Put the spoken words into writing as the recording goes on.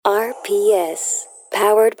PS,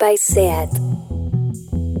 powered by SAT.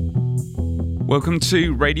 Welcome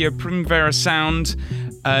to Radio Primavera Sound.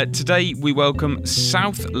 Today we welcome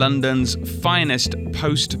South London's finest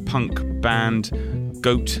post-punk band,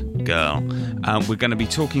 Goat Girl. We're going to be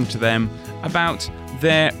talking to them about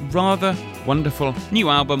their rather wonderful new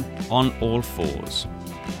album, On All Fours.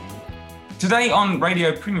 Today on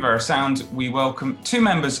Radio Primavera Sound, we welcome two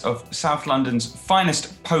members of South London's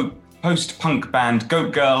finest post-punk band,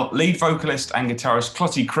 Goat Girl, lead vocalist and guitarist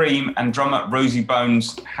Clotty Cream and drummer Rosie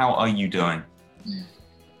Bones. How are you doing?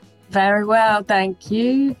 Very well, thank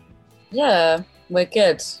you. Yeah, we're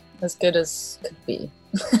good. As good as could be.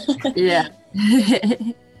 Yeah.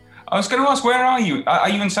 I was going to ask, where are you? Are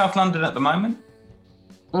you in South London at the moment?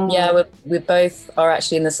 Yeah, we both are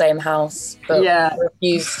actually in the same house, but Yeah. we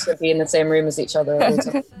refuse to be in the same room as each other at all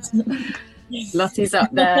times. Lottie's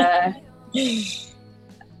up there,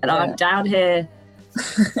 and I'm down here.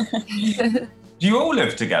 Do you all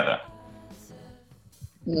live together?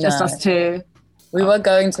 Just No. us two. We were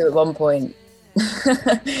going to at one point,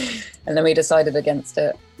 and then we decided against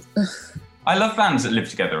it. I love bands that live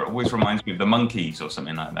together. It always reminds me of the Monkees or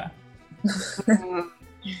something like that.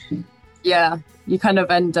 Yeah, you kind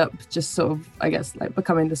of end up just sort of, I guess, like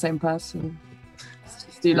becoming the same person.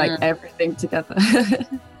 Just do like everything together.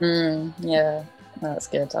 Yeah, that's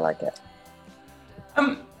good. I like it.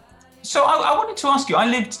 So I wanted to ask you, I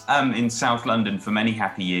lived in South London for many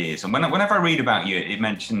happy years, and whenever I read about you, it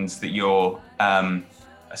mentions that you're a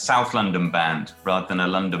South London band rather than a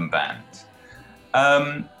London band.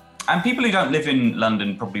 And people who don't live in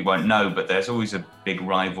London probably won't know, but there's always a big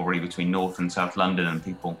rivalry between North and South London, and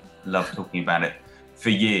people love talking about it for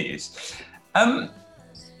years.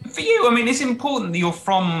 For you, I mean, it's important that you're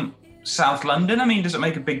from South London. I mean, does it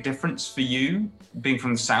make a big difference for you being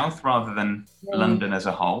from the South rather than London as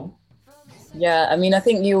a whole? Yeah, I mean, I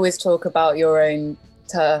think you always talk about your own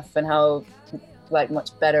turf and how like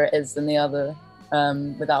much better it is than the other,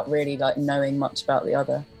 without really like knowing much about the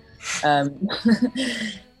other.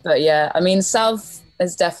 But yeah, I mean, South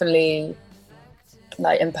has definitely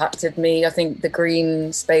like impacted me. I think the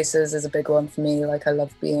green spaces is a big one for me. Like I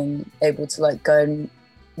love being able to like go and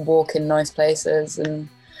walk in nice places, and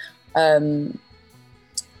I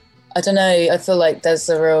don't know, I feel like there's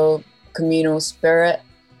a real communal spirit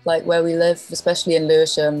like where we live, especially in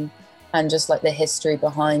Lewisham, and just like the history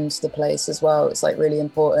behind the place as well. It's like really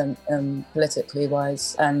important politically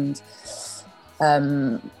wise, and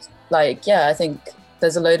like yeah, I think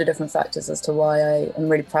there's a load of different factors as to why I am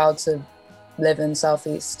really proud to live in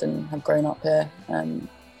Southeast and have grown up here.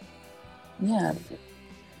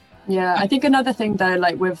 Yeah, I think another thing though,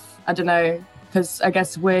 like with, I don't know, because I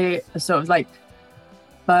guess we're sort of like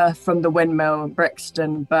birthed from the Windmill,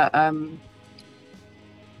 Brixton, but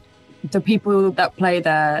the people that play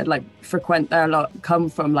there, like frequent there a lot, come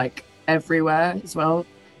from like everywhere as well.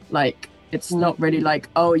 Like it's not really like,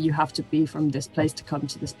 oh, you have to be from this place to come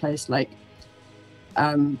to this place. Like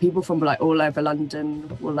people from like all over London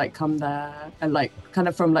will like come there, and like kind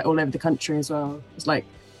of from like all over the country as well. It's like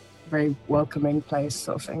a very welcoming place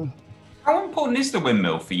sort of thing. How important is the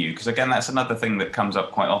Windmill for you? Because again, that's another thing that comes up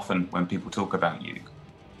quite often when people talk about you.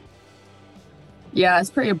 Yeah, it's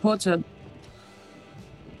pretty important.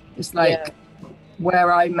 It's like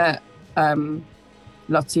where I met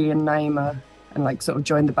Lottie and Naima and like sort of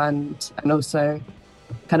joined the band, and also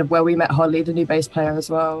kind of where we met Holly, the new bass player as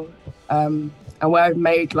well. And where I've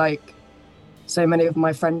made like so many of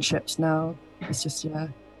my friendships now. It's just,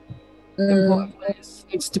 important place.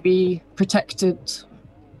 Needs to be protected.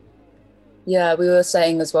 Yeah, we were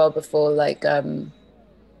saying as well before, like the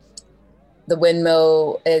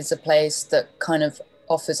Windmill is a place that kind of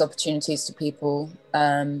offers opportunities to people,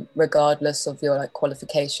 regardless of your like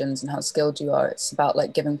qualifications and how skilled you are. It's about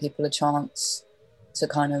like giving people a chance to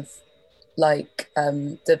kind of like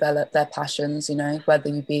develop their passions, you know, whether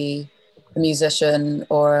you be a musician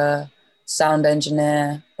or a sound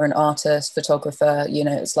engineer or an artist, photographer, you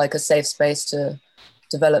know, it's like a safe space to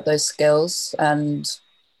develop those skills. And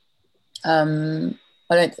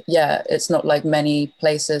it's not like many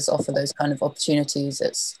places offer those kind of opportunities.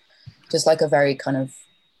 It's just like a very kind of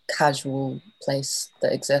casual place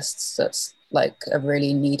that exists, that's like a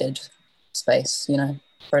really needed space, you know,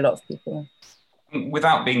 for a lot of people.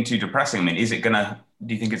 Without being too depressing, I mean, do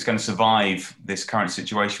you think it's going to survive this current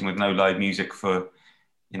situation with no live music for,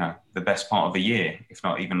 you know, the best part of a year, if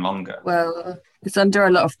not even longer? Well, it's under a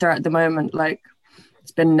lot of threat at the moment. Like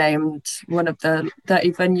it's been named one of the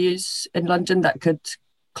 30 venues in London that could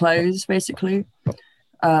close, basically.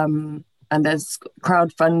 And there's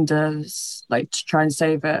crowdfunders like to try and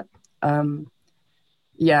save it.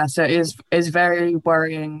 So it is very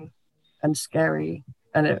worrying and scary,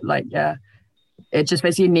 and it it just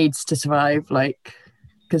basically needs to survive, like,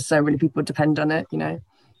 because so many people depend on it, you know.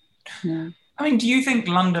 Yeah. I mean, do you think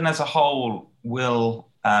London as a whole will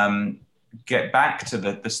get back to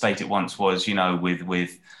the state it once was, you know,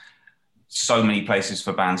 with so many places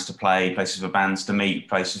for bands to play, places for bands to meet,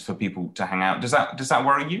 places for people to hang out? Does that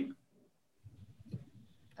worry you?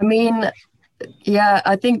 I mean, yeah,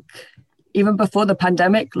 I think even before the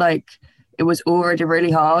pandemic, like, it was already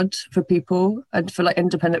really hard for people and for like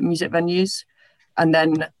independent music venues. And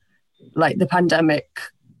then like the pandemic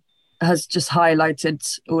has just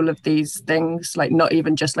highlighted all of these things, like not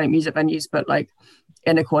even just like music venues, but like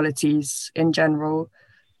inequalities in general,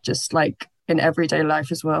 just like in everyday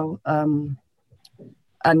life as well.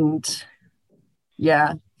 And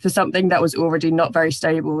yeah, for something that was already not very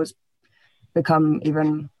stable has become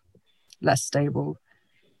even less stable.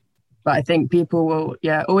 But I think people will,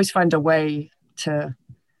 always find a way to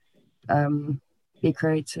be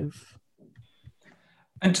creative.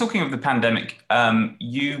 And talking of the pandemic,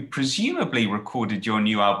 you presumably recorded your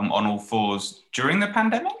new album On All Fours during the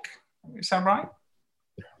pandemic? Is that right?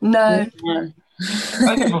 No.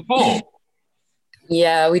 Oh, before?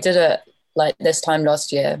 Yeah, we did it like this time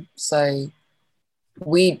last year. So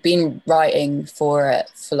we'd been writing for it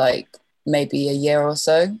for like maybe a year or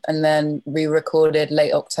so, and then we recorded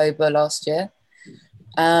late October last year,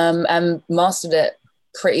 and mastered it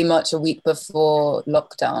pretty much a week before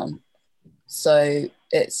lockdown. So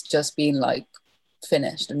it's just been like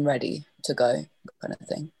finished and ready to go, kind of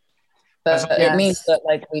thing. But it means that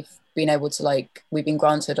like we've been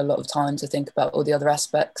granted a lot of time to think about all the other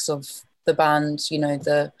aspects of the band, you know,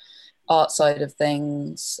 the art side of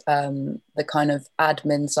things, the kind of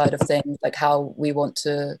admin side of things, like how we want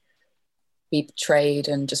to be portrayed,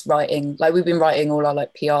 and just writing. Like we've been writing all our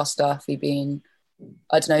like PR stuff. We've been,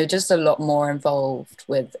 I don't know, just a lot more involved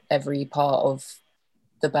with every part of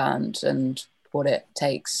the band and what it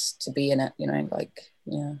takes to be in it, you know, like,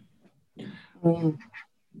 yeah.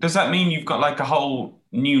 Does that mean you've got like a whole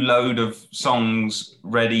new load of songs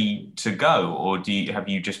ready to go, or have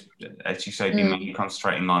you just, as you say, been mainly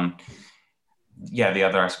concentrating on the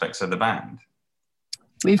other aspects of the band?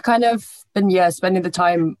 We've kind of been spending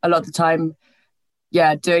a lot of the time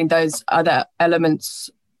doing those other elements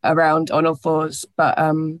around On All Fours, but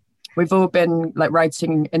we've all been like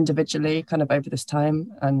writing individually kind of over this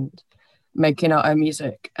time and making our own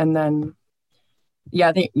music. And then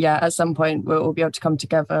I think at some point we'll all be able to come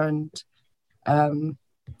together and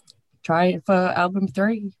try for album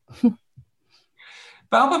 3.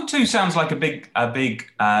 But album 2 sounds like a big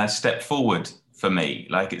step forward for me.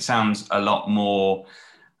 Like it sounds a lot more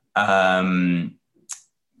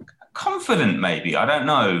confident, maybe. I don't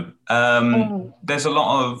know. There's a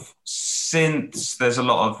lot of synths. There's a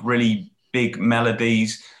lot of really big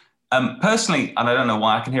melodies. Personally, and I don't know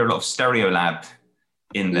why, I can hear a lot of Stereolab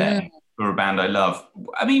in there for a band I love.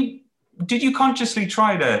 I mean, did you consciously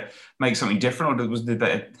try to make something different, or did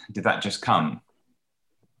that just come?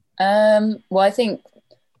 Well, I think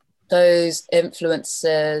those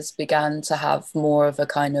influences began to have more of a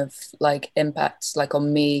kind of like impact, like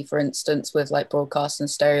on me, for instance, with like Broadcast and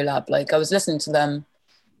Stereolab. Like I was listening to them,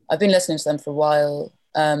 I've been listening to them for a while,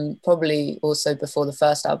 probably also before the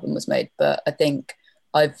first album was made, but I think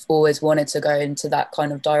I've always wanted to go into that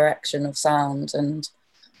kind of direction of sound. And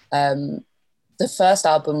the first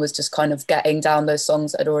album was just kind of getting down those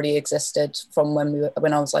songs that had already existed from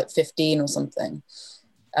when I was like 15 or something.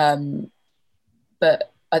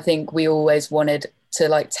 But I think we always wanted to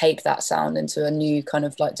like take that sound into a new kind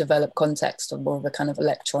of like developed context, or more of a kind of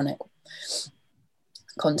electronic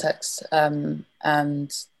context. And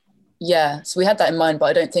so we had that in mind, but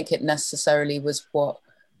I don't think it necessarily was what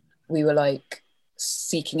we were like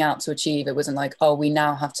seeking out to achieve. It wasn't like, oh, we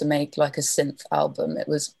now have to make like a synth album. It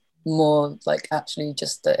was more like actually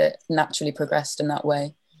just that it naturally progressed in that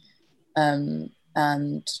way. And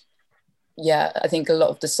I think a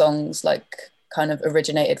lot of the songs like kind of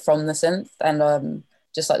originated from the synth, and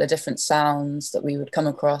just like the different sounds that we would come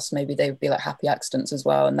across, maybe they would be like happy accidents as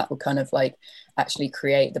well, and that would kind of like actually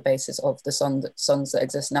create the basis of the songs that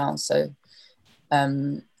exist now. So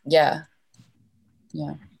yeah.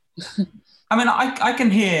 I mean, I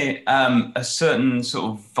can hear a certain sort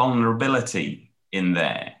of vulnerability in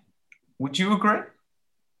there. Would you agree?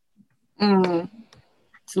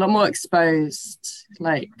 It's a lot more exposed,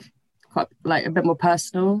 like quite like a bit more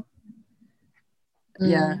personal.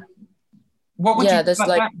 Yeah. What would you? There's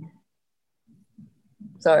like.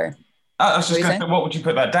 Sorry. I was just going to say, what would you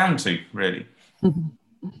put that down to, really? I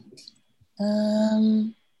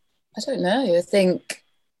don't know. I think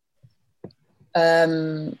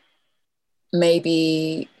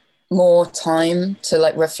maybe more time to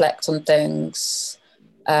like reflect on things,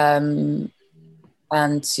 and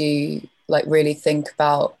to like really think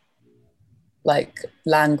about like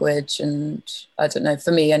language, and I don't know,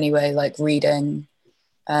 for me anyway, like reading,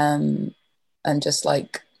 and just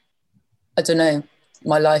like, I don't know,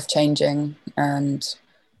 my life changing and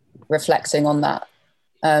reflecting on that.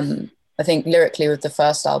 I think lyrically with the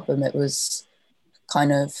first album, it was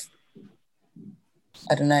kind of,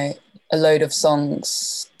 I don't know, a load of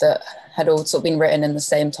songs that had all sort of been written in the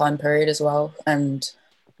same time period as well, and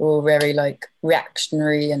were all very like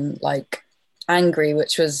reactionary and like angry,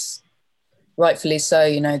 which was rightfully so,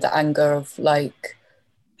 you know, the anger of like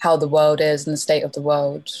how the world is and the state of the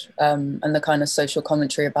world, and the kind of social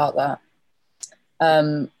commentary about that.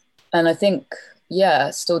 And I think,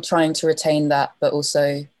 yeah, still trying to retain that, but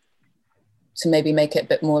also to maybe make it a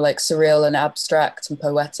bit more like surreal and abstract and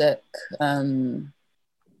poetic. And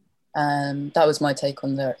that was my take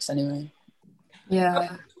on lyrics anyway.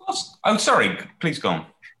 Yeah. Oh, sorry, please go on.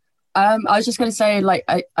 I was just going to say, like,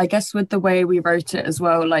 I guess with the way we wrote it as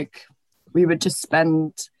well, like, we would just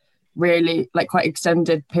spend really like quite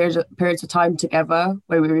extended periods of time together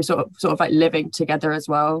where we were sort of like living together as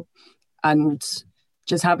well, and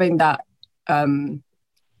just having that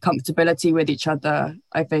comfortability with each other,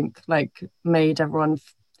 I think like made everyone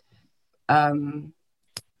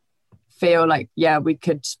feel like, yeah, we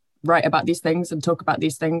could write about these things and talk about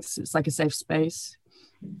these things. It's like a safe space.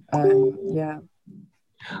 Yeah.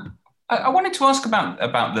 I wanted to ask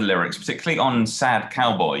about the lyrics, particularly on Sad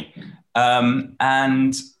Cowboy.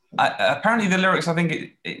 And apparently the lyrics, I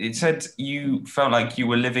think it said you felt like you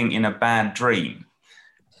were living in a bad dream.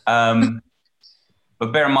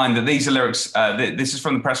 But bear in mind that these are lyrics, this is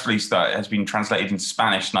from the press release that has been translated into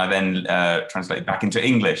Spanish and I then translated back into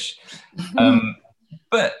English.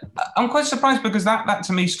 But I'm quite surprised because that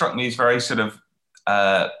to me struck me as very sort of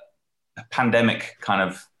a pandemic kind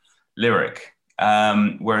of lyric,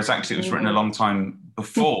 whereas actually it was written a long time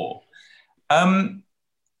before.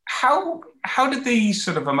 How did these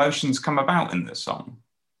sort of emotions come about in this song?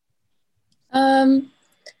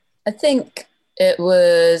 I think it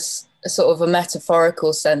was a sort of a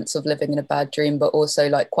metaphorical sense of living in a bad dream, but also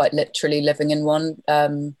like quite literally living in one.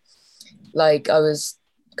 Like I was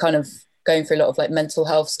kind of going through a lot of like mental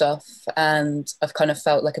health stuff, and I've kind of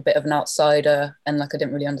felt like a bit of an outsider, and like I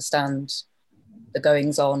didn't really understand the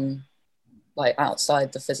goings on like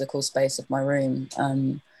outside the physical space of my room.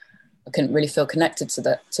 I couldn't really feel connected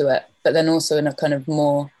to it. But then also in a kind of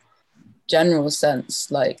more general sense,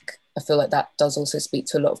 like I feel like that does also speak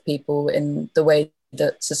to a lot of people in the way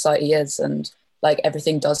that society is, and like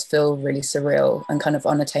everything does feel really surreal and kind of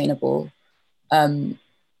unattainable. And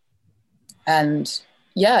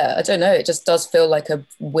yeah, I don't know, it just does feel like a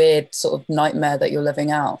weird sort of nightmare that you're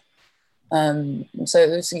living out. So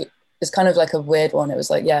it's kind of like a weird one. It was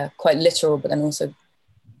like, yeah, quite literal, but then also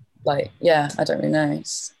like, yeah, I don't really know.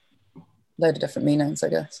 It's a load of different meanings, I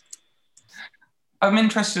guess. I'm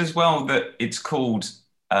interested as well that it's called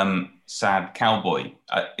Sad Cowboy.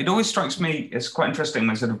 It always strikes me as quite interesting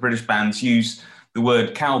when sort of British bands use the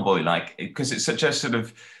word cowboy, like, because it's such a sort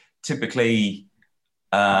of typically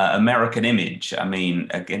American image. I mean,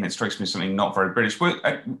 again, it strikes me as something not very British.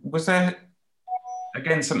 Was there,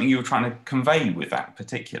 again, something you were trying to convey with that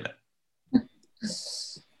particular?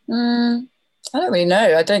 I don't really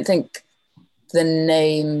know. I don't think the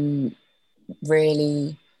name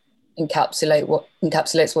really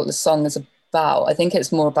encapsulates what the song is about. I think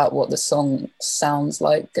it's more about what the song sounds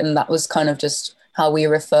like, and that was kind of just how we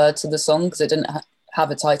referred to the song, because it didn't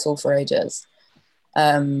have a title for ages.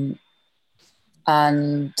 And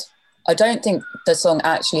I don't think the song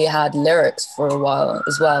actually had lyrics for a while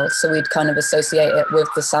as well, so we'd kind of associate it with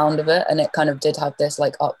the sound of it, and it kind of did have this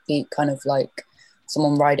like upbeat kind of like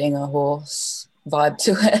someone riding a horse vibe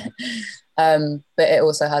to it. But it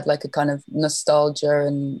also had like a kind of nostalgia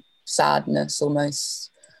and sadness almost.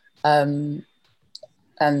 And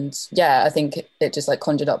yeah, I think it just like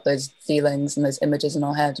conjured up those feelings and those images in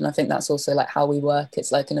our head. And I think that's also like how we work.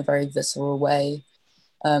 It's like in a very visceral way,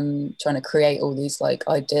 trying to create all these like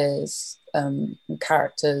ideas,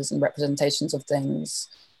 characters and representations of things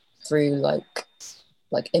through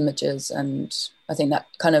like images. And I think that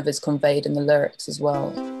kind of is conveyed in the lyrics as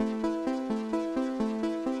well.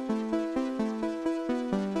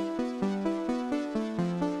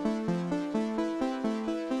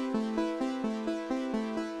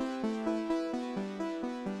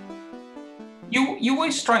 You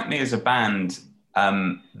always strike me as a band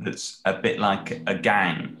that's a bit like a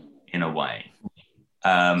gang in a way,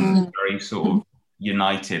 very sort of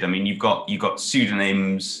united. I mean, you've got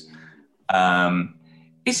pseudonyms.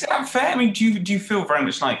 Is that fair? I mean, do you feel very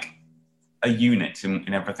much like a unit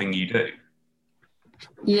in everything you do?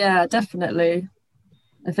 Yeah, definitely.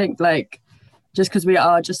 I think like just because we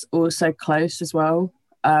are just all so close as well.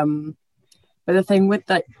 But the thing with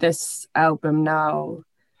like this album now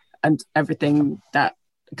and everything that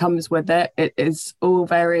comes with it, it is all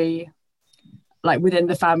very like within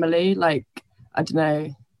the family. Like I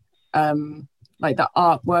don't know, like the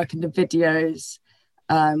artwork and the videos,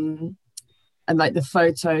 and like the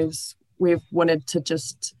photos. We've wanted to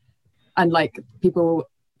just and like people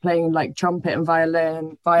playing like trumpet and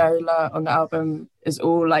violin, viola on the album is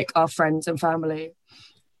all like our friends and family,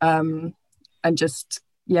 and just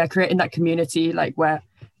creating that community like where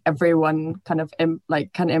everyone kind of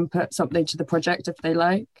like can input something to the project if they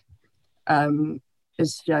like,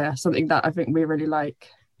 is something that I think we really like,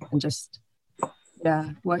 and just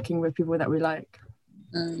working with people that we like.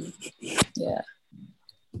 Yeah.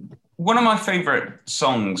 One of my favourite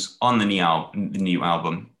songs on the new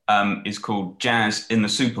album is called "Jazz in the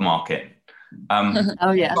Supermarket."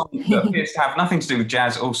 Oh yeah. That appears to have nothing to do with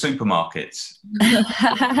jazz or supermarkets.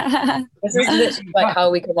 This is literally like how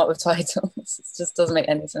we come up with titles. It just doesn't make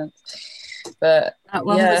any sense. But that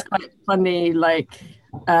one was quite funny. Like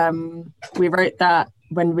we wrote that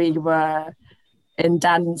when we were in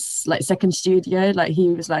Dan's like second studio. Like he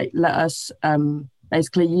was like, let us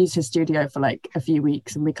basically use his studio for like a few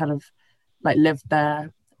weeks, and we kind of like lived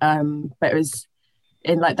there. But it was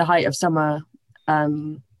in like the height of summer,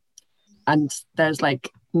 and there's like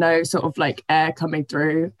no sort of like air coming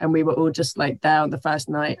through, and we were all just like there on the first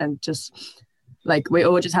night, and just like we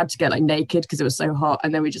all just had to get like naked because it was so hot,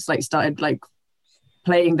 and then we just like started like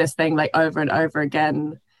playing this thing like over and over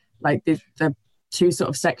again, like the two sort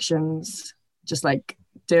of sections, just like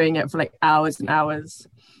doing it for like hours and hours.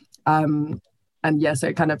 So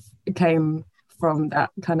it kind of came from that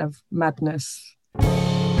kind of madness.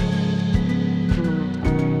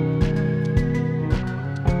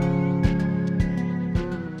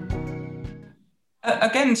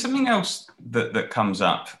 Again, something else that comes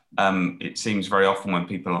up, it seems very often when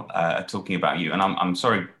people are talking about you, and I'm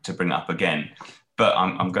sorry to bring it up again, but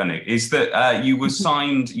I'm going to, is that you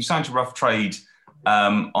signed to Rough Trade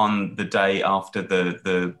on the day after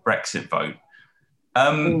the Brexit vote.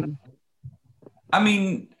 I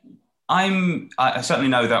mean, I certainly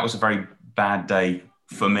know that was a very bad day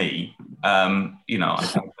for me. I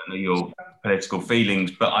don't know your political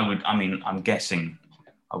feelings, but I'm guessing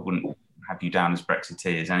I wouldn't have you down as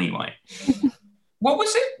Brexiteers anyway. What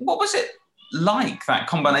was it like, that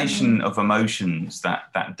combination of emotions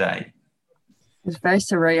that day? It was very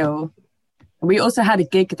surreal. We also had a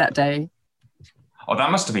gig that day. Oh,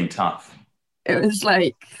 that must have been tough. It was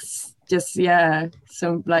like just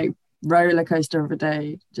some like roller coaster of a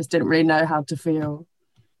day. Just didn't really know how to feel.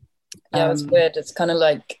 Yeah, it was weird. It's kind of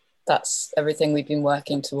like that's everything we've been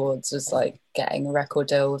working towards, was like getting a record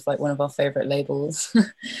deal with like one of our favorite labels.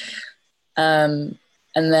 And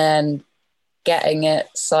then getting it,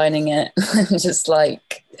 signing it, and just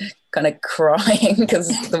like kind of crying because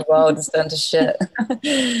the world has turned to shit.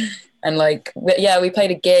 And like, we played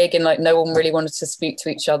a gig, and like no one really wanted to speak to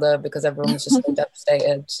each other because everyone was just so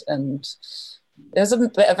devastated. And it was a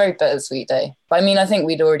very bittersweet day. But I mean, I think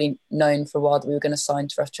we'd already known for a while that we were going to sign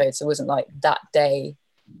to Rough Trade, so it wasn't like that day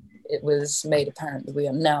it was made apparent that we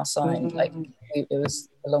are now signed. Like it was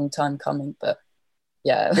a long time coming, but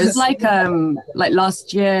yeah. It was like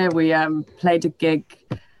last year we played a gig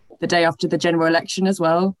the day after the general election as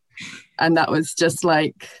well, and that was just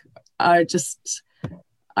like I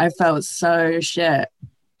felt so shit,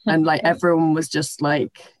 and like everyone was just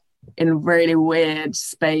like in a really weird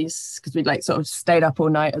space because we like sort of stayed up all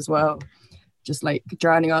night as well, just like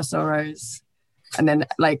drowning our sorrows. And then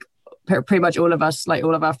like pretty much all of us, like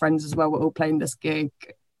all of our friends as well, were all playing this gig,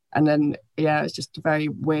 and then it's just a very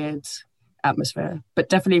weird atmosphere. But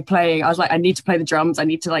definitely playing, I was like, I need to play the drums, I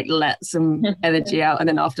need to like let some energy out, and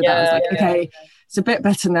then after that I was like, okay, it's a bit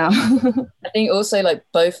better now. I think also like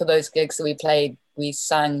both of those gigs that we played, we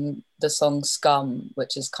sang the song Scum,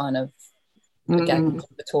 which is kind of again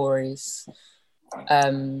the Tories,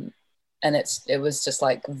 and it was just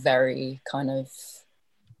like very kind of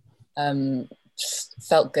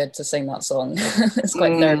felt good to sing that song. It's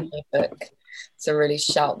quite therapeutic to really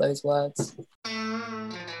shout those words.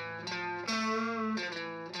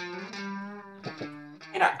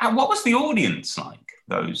 What was the audience like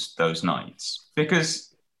those nights?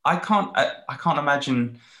 Because I can't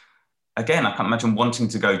imagine. Again, I can't imagine wanting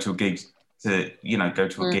to go to a gig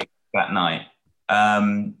gig that night.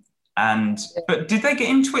 But did they get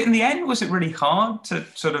into it in the end? Was it really hard to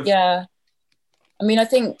sort of? Yeah, I mean, I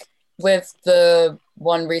think with the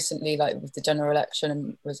one recently, like with the general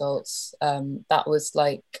election results, that was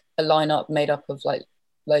like a lineup made up of like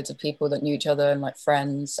loads of people that knew each other and like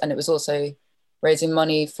friends, and it was also raising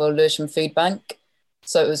money for Lewisham Food Bank,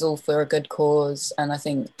 so it was all for a good cause. And I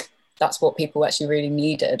think that's what people actually really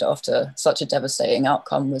needed after such a devastating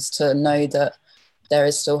outcome, was to know that there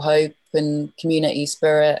is still hope and community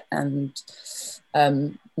spirit, and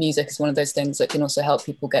music is one of those things that can also help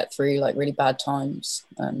people get through like really bad times.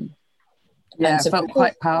 Yeah, and so it felt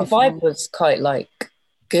quite powerful. The vibe was quite like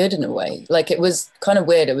good in a way. Like it was kind of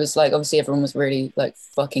weird. It was like obviously everyone was really like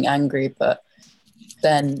fucking angry, but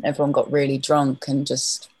then everyone got really drunk and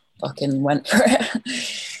just fucking went for it.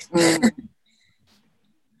 I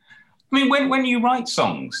mean, when you write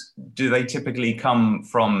songs, do they typically come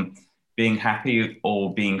from being happy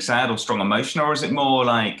or being sad or strong emotion, or is it more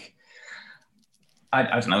like,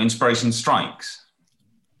 I don't know, inspiration strikes?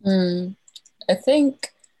 I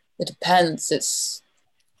think it depends. It's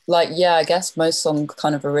like, yeah, I guess most songs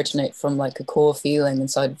kind of originate from like a core feeling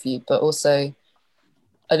inside of you, but also,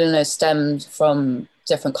 I don't know, stemmed from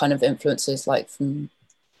different kind of influences, like from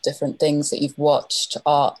different things that you've watched,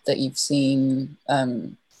 art that you've seen,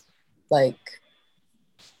 like,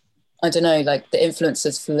 I don't know, like the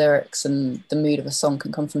influences for lyrics and the mood of a song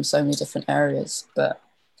can come from so many different areas. But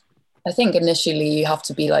I think initially you have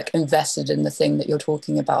to be like invested in the thing that you're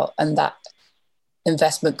talking about, and that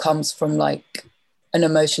investment comes from like an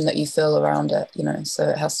emotion that you feel around it, you know. So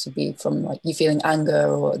it has to be from like you feeling anger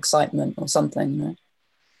or excitement or something, you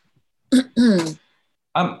know.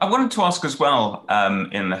 I wanted to ask as well,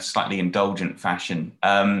 in a slightly indulgent fashion,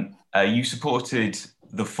 you supported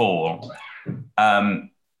The Fall,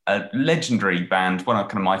 a legendary band, one of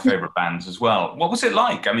kind of my favourite bands as well. What was it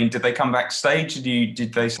like? I mean, did they come backstage?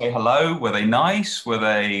 Did they say hello? Were they nice? Were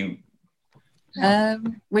they?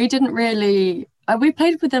 We didn't really. We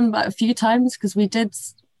played with them a few times because we did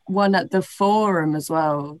one at the Forum as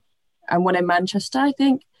well, and one in Manchester, I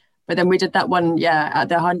think. But then we did that one, yeah, at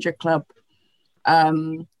the 100 Club.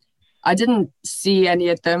 I didn't see any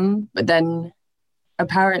of them, but then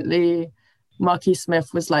apparently Marky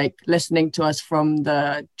Smith was like listening to us from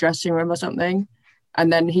the dressing room or something,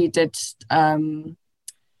 and then he did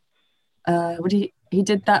he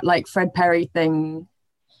did that like Fred Perry thing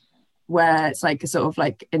where it's like a sort of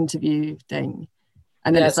like interview thing,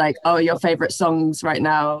 and then it's like, oh, your favorite songs right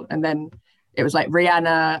now, and then it was like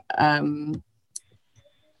Rihanna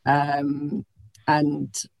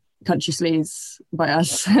and Country Sleaze by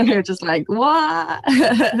us. We were just like, what?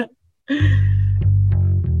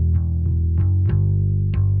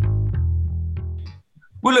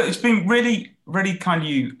 Well, look, it's been really, really kind of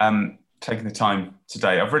you taking the time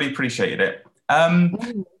today. I've really appreciated it.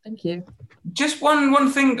 Thank you. Just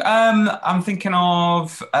one thing, I'm thinking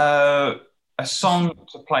of a song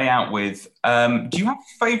to play out with. Do you have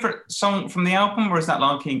a favourite song from the album, or is that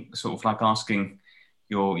like sort of like asking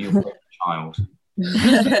your favourite child?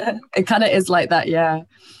 It kind of is like that, yeah.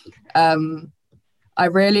 I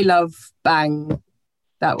really love Bang.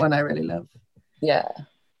 That one I really love. Yeah,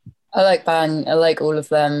 I like Bang. I like all of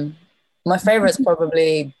them. My favourite's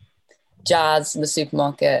probably Jazz in the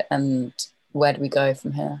Supermarket and Where Do We Go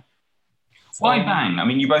From Here. So, why Bang? I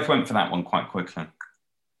mean, you both went for that one quite quickly.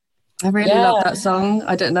 I really love that song.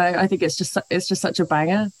 I don't know. I think it's just such a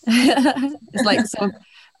banger. It's like sort of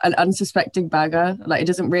an unsuspecting banger. Like it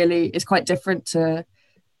doesn't really. It's quite different to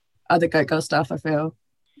other Go Girl stuff, I feel.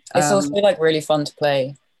 It's also like really fun to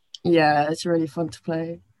play. Yeah, it's really fun to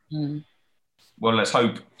play. Well, let's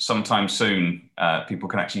hope sometime soon people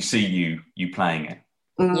can actually see you playing it.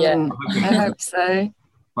 Yeah, I hope so.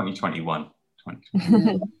 2021.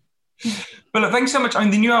 But look, thanks so much. I mean,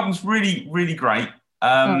 the new album's really, really great.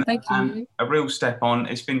 Thank you. And a real step on.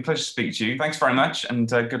 It's been a pleasure to speak to you. Thanks very much, and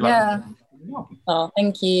good luck. Yeah. Oh,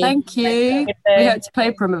 thank you. Thank you. We hope to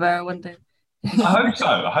play Primavera one day. I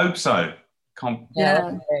hope so.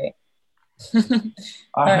 Yeah. Great.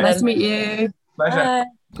 All right. Nice to meet you. Pleasure.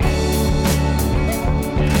 Bye.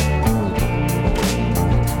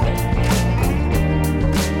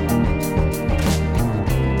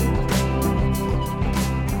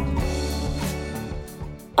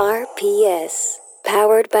 RPS,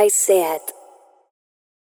 powered by SAT.